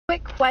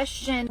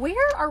question,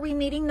 where are we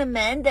meeting the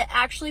men that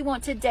actually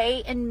want to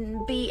date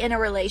and be in a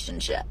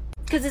relationship?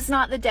 Because it's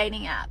not the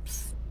dating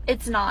apps.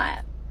 It's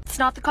not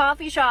the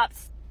coffee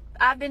shops.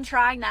 I've been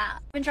trying that.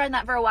 I've been trying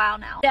that for a while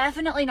now.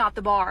 Definitely not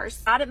the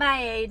bars. Not at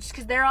my age,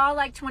 because they're all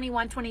like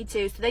 21,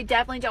 22, so they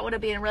definitely don't want to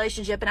be in a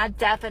relationship, and I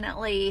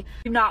definitely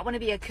do not want to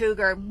be a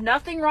cougar.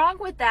 Nothing wrong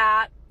with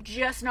that,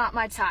 just not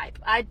my type.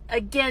 I,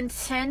 again,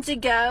 tend to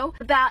go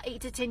about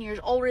 8 to 10 years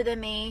older than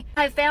me.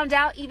 I found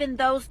out even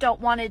those don't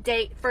want to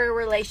date for a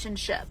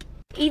relationship.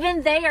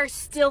 Even they are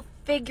still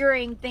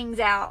figuring things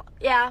out.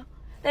 Yeah,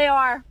 they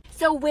are.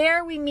 So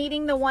where are we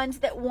meeting the ones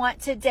that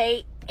want to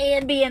date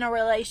and be in a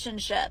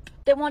relationship,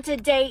 that want to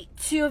date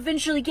to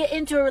eventually get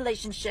into a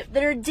relationship,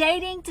 that are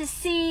dating to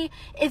see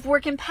if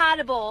we're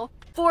compatible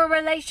for a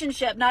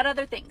relationship, not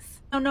other things?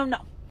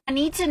 No. I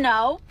need to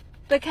know,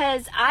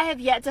 because I have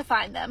yet to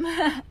find them.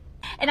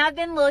 And I've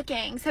been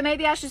looking, so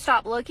maybe I should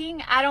stop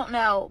looking. I don't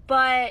know.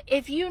 But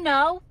if you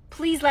know,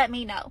 please let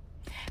me know.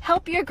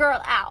 Help your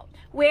girl out.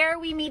 Where are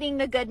we meeting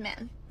the good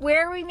men?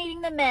 Where are we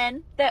meeting the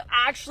men that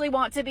actually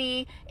want to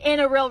be in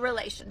a real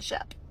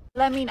relationship?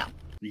 Let me know.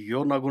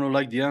 You're not gonna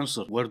like the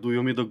answer. Where do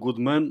you meet a good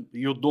man?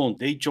 You don't.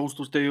 They chose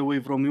to stay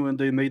away from you and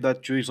they made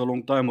that choice a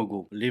long time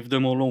ago. Leave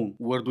them alone.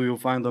 Where do you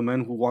find a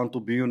man who want to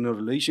be in a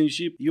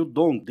relationship? You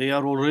don't. They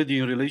are already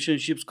in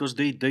relationships because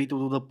they dated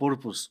with a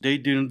purpose. They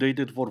didn't date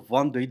it for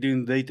fun. They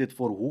didn't date it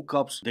for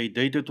hookups. They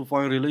dated to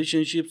find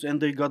relationships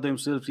and they got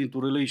themselves into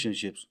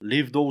relationships.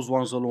 Leave those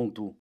ones alone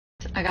too.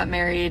 I got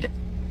married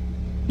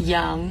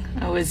young.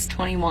 I was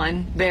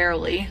 21,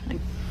 barely, like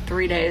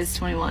 3 days,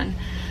 21.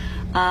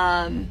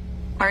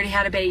 Already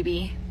had a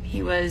baby.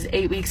 He was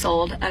 8 weeks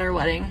old at our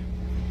wedding.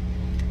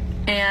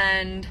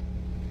 And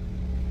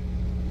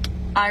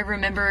I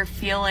remember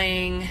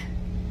feeling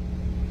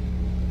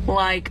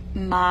like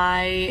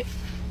my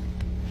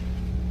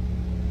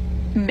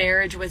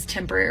marriage was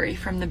temporary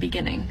from the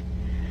beginning.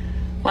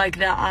 Like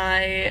that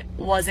I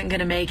wasn't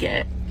gonna make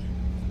it.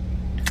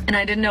 And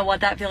I didn't know what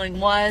that feeling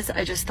was.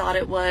 I just thought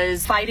it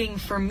was fighting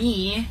for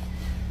me.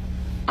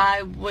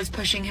 I was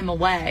pushing him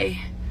away.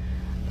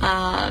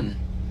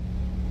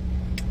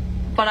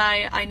 But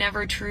I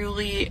never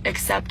truly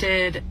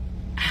accepted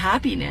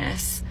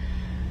happiness.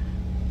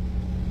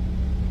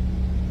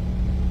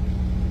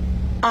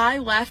 I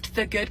left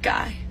the good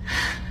guy.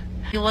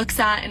 He looks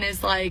at and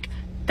is like,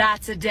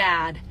 that's a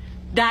dad,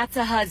 that's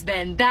a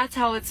husband, that's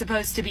how it's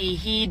supposed to be.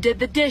 He did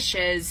the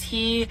dishes,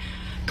 he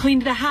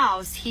cleaned the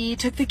house, he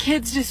took the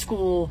kids to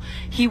school,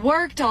 he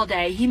worked all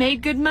day, he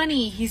made good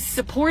money, he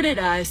supported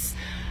us.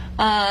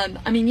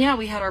 I mean, yeah,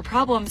 we had our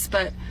problems,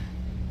 but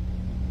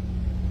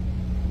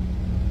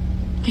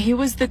he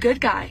was the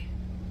good guy.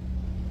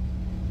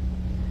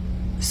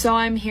 So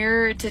I'm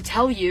here to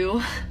tell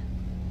you,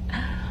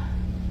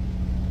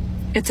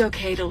 it's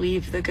okay to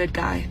leave the good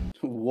guy.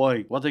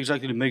 Why? What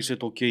exactly makes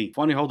it okay?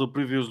 Funny how the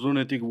previous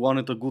lunatic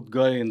wanted a good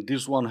guy and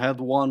this one had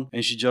one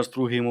and she just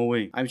threw him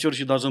away. I'm sure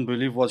she doesn't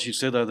believe what she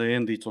said at the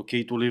end. It's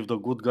okay to leave the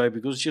good guy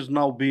because she's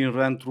now being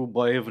ran through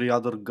by every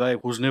other guy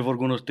who's never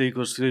gonna take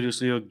her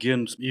seriously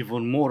again,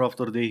 even more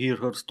after they hear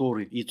her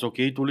story. It's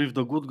okay to leave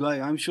the good guy?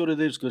 I'm sure it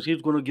is, because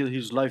he's gonna get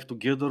his life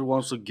together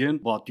once again,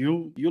 but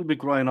you'll be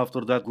crying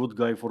after that good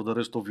guy for the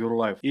rest of your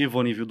life,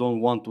 even if you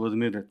don't want to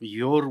admit it.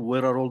 Your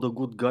Where Are All the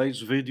Good Guys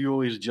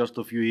video is just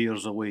a few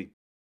years away.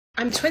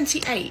 I'm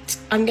 28.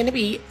 I'm going to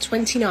be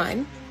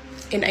 29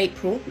 in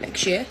April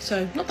next year,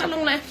 so not that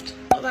long left.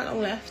 Not that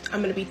long left.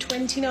 I'm going to be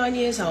 29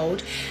 years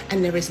old,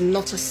 and there is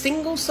not a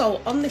single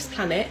soul on this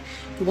planet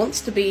who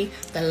wants to be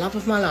the love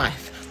of my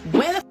life.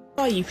 Where the f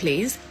are you,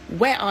 please?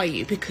 Where are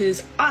you?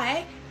 Because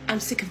I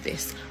am sick of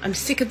this. I'm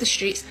sick of the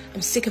streets.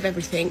 I'm sick of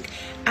everything.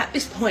 At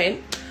this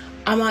point,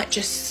 I might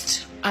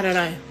just, I don't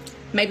know,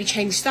 maybe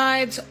change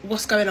sides.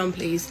 What's going on,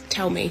 please?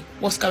 Tell me.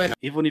 What's going on?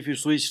 Even if you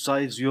switch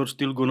sides, you're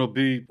still gonna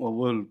be,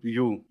 well,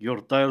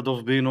 you're tired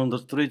of being on the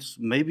streets.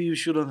 Maybe you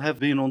shouldn't have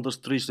been on the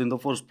streets in the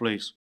first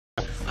place.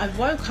 I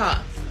woke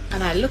up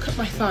and I look at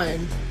my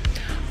phone.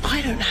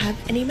 I don't have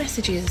any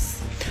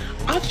messages.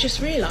 I've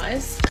just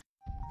realised.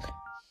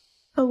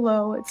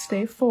 Hello, it's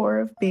day 4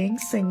 of being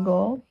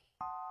single.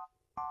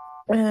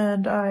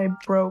 And I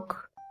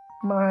broke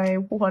my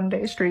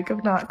 1-day streak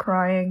of not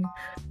crying.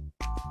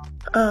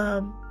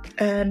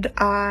 And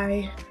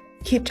I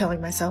keep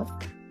telling myself,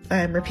 I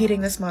am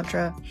repeating this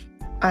mantra,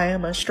 I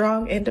am a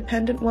strong,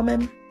 independent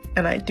woman,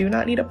 and I do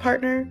not need a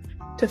partner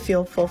to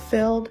feel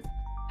fulfilled,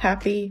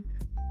 happy,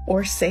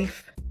 or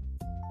safe.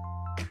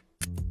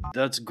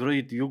 That's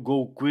great, you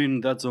go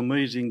queen, that's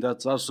amazing,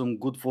 that's awesome,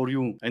 good for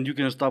you. And you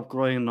can stop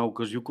crying now,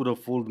 cause you could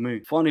have fooled me.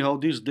 Funny how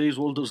these days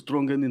all the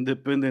strong and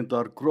independent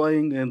are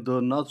crying and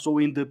the not so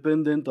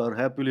independent are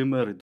happily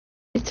married.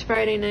 It's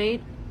Friday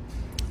night,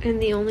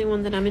 and the only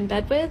one that I'm in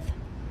bed with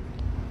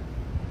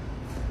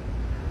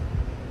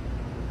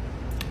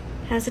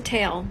has a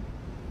tail.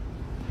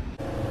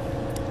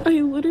 I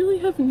literally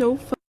have no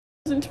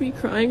reason to be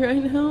crying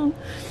right now,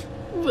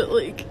 but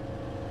like,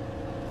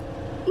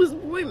 this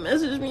boy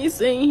messaged me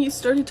saying he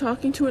started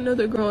talking to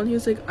another girl and he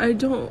was like, I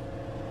don't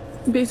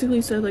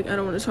basically said, like, I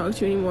don't want to talk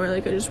to you anymore,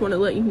 like, I just want to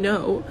let you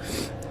know.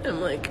 And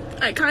I'm like,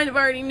 I kind of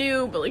already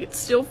knew, but, like, it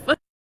still fucking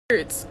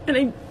hurts.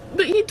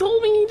 But he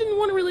told me he didn't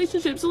want a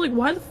relationship, so, like,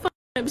 why the fuck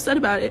am I upset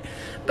about it?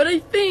 But I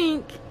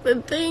think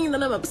the thing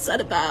that I'm upset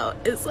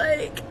about is,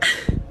 like,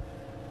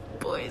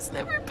 boys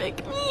never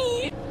pick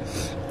me.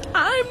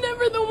 I'm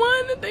never the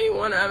one that they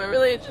want to have a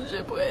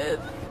relationship with.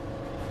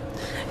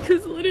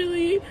 Because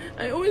literally,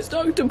 I always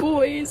talk to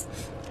boys,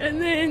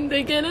 and then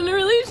they get in a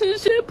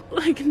relationship,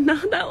 like,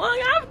 not that long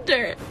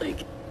after.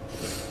 Like,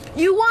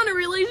 you want a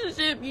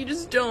relationship, you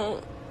just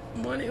don't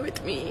want it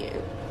with me.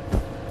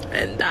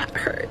 And that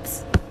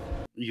hurts.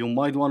 You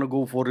might want to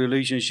go for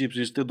relationships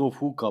instead of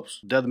hookups.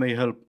 That may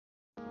help.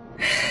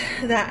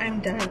 That I'm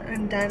done.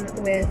 I'm done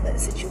with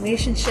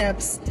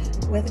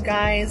situationships, with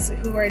guys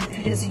who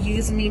just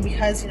use me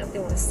because, they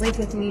want to sleep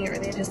with me, or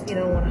they just,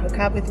 want to hook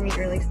up with me,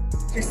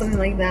 or something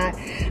like that.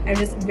 I'm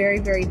just very,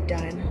 very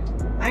done.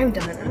 I'm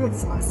done. I'm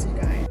exhausted,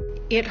 guys.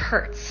 It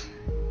hurts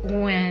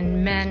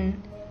when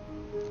men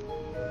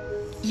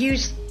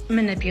use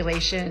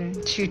manipulation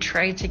to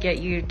try to get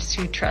you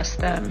to trust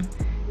them,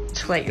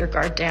 to let your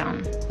guard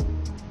down,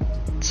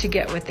 to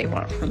get what they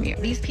want from you.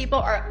 These people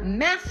are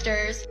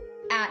masters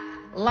at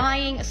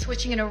lying,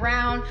 switching it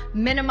around,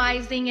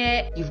 minimizing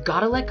it. You've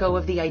got to let go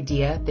of the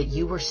idea that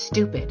you were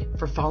stupid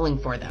for falling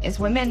for them. Is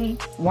women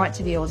want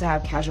to be able to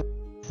have casual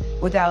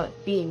without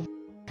being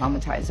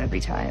traumatized every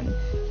time.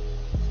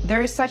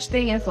 There is such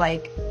thing as,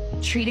 like,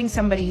 treating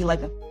somebody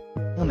like a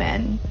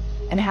woman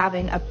and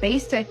having a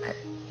basic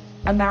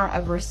amount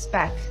of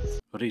respect.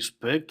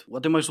 Respect?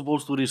 What am I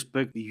supposed to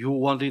respect? You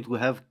wanting to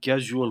have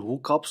casual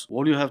hookups?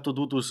 All you have to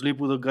do to sleep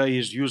with a guy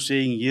is you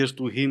saying yes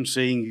to him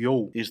saying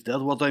yo. Is that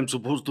what I'm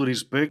supposed to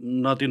respect?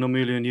 Not in a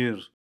million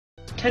years.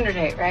 Tinder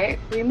date, right?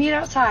 We meet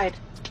outside,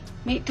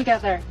 meet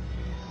together.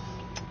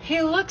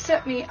 He looks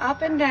at me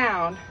up and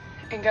down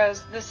and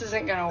goes, this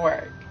isn't gonna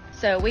work.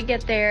 So we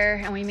get there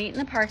and we meet in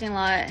the parking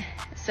lot.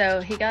 So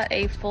he got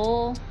a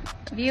full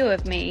view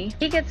of me.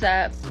 He gets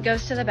up,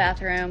 goes to the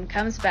bathroom,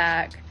 comes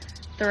back,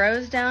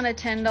 throws down a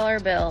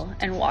 $10 bill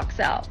and walks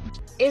out.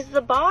 Is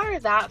the bar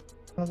that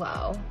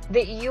low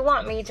that you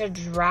want me to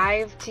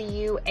drive to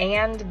you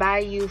and buy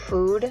you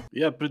food?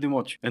 Yeah, pretty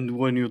much. And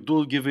when you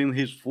do give him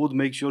his food,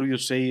 make sure you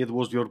say it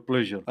was your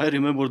pleasure. I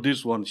remember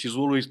this one. She's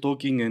always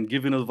talking and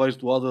giving advice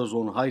to others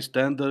on high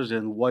standards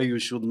and why you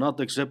should not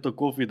accept a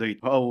coffee date.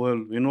 Oh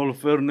well, in all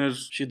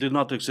fairness, she did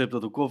not accept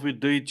a coffee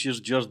date, she's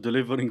just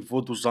delivering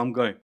food to some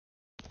guy.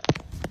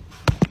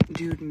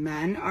 Dude,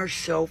 men are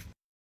so...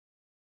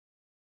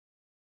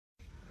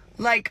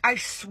 Like, I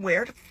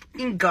swear to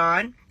fucking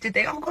God, did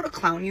they all go to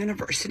Clown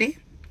University?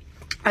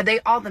 Are they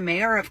all the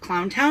mayor of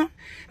Clowntown?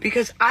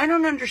 Because I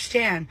don't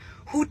understand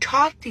who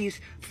taught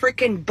these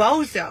freaking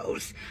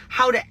bozos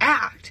how to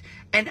act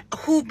and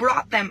who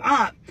brought them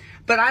up.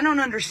 But I don't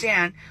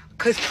understand,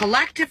 because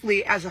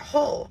collectively as a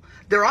whole,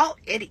 they're all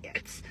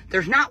idiots.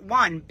 There's not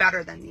one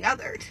better than the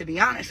other, to be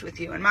honest with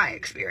you, in my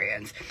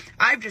experience.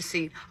 I've just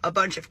seen a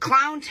bunch of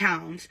clown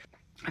towns.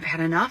 I've had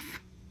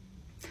enough.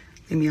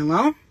 Leave me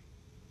alone.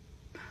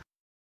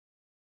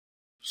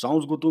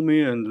 Sounds good to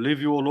me, and leave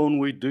you alone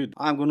with it.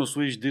 I'm gonna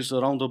switch this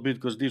around a bit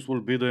because this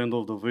will be the end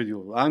of the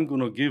video. I'm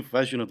gonna give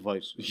fashion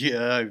advice.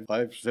 Yeah,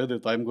 I've said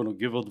it, I'm gonna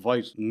give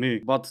advice. Me.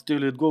 But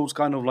still, it goes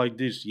kind of like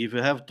this. If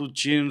you have two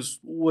chins,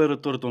 wear a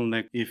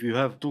turtleneck. If you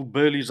have two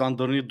bellies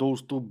underneath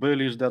those two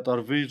bellies that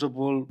are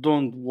visible,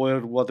 don't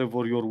wear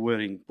whatever you're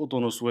wearing. Put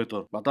on a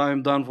sweater. But I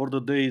am done for the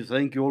day.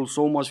 Thank you all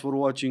so much for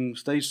watching.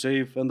 Stay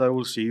safe, and I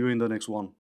will see you in the next one.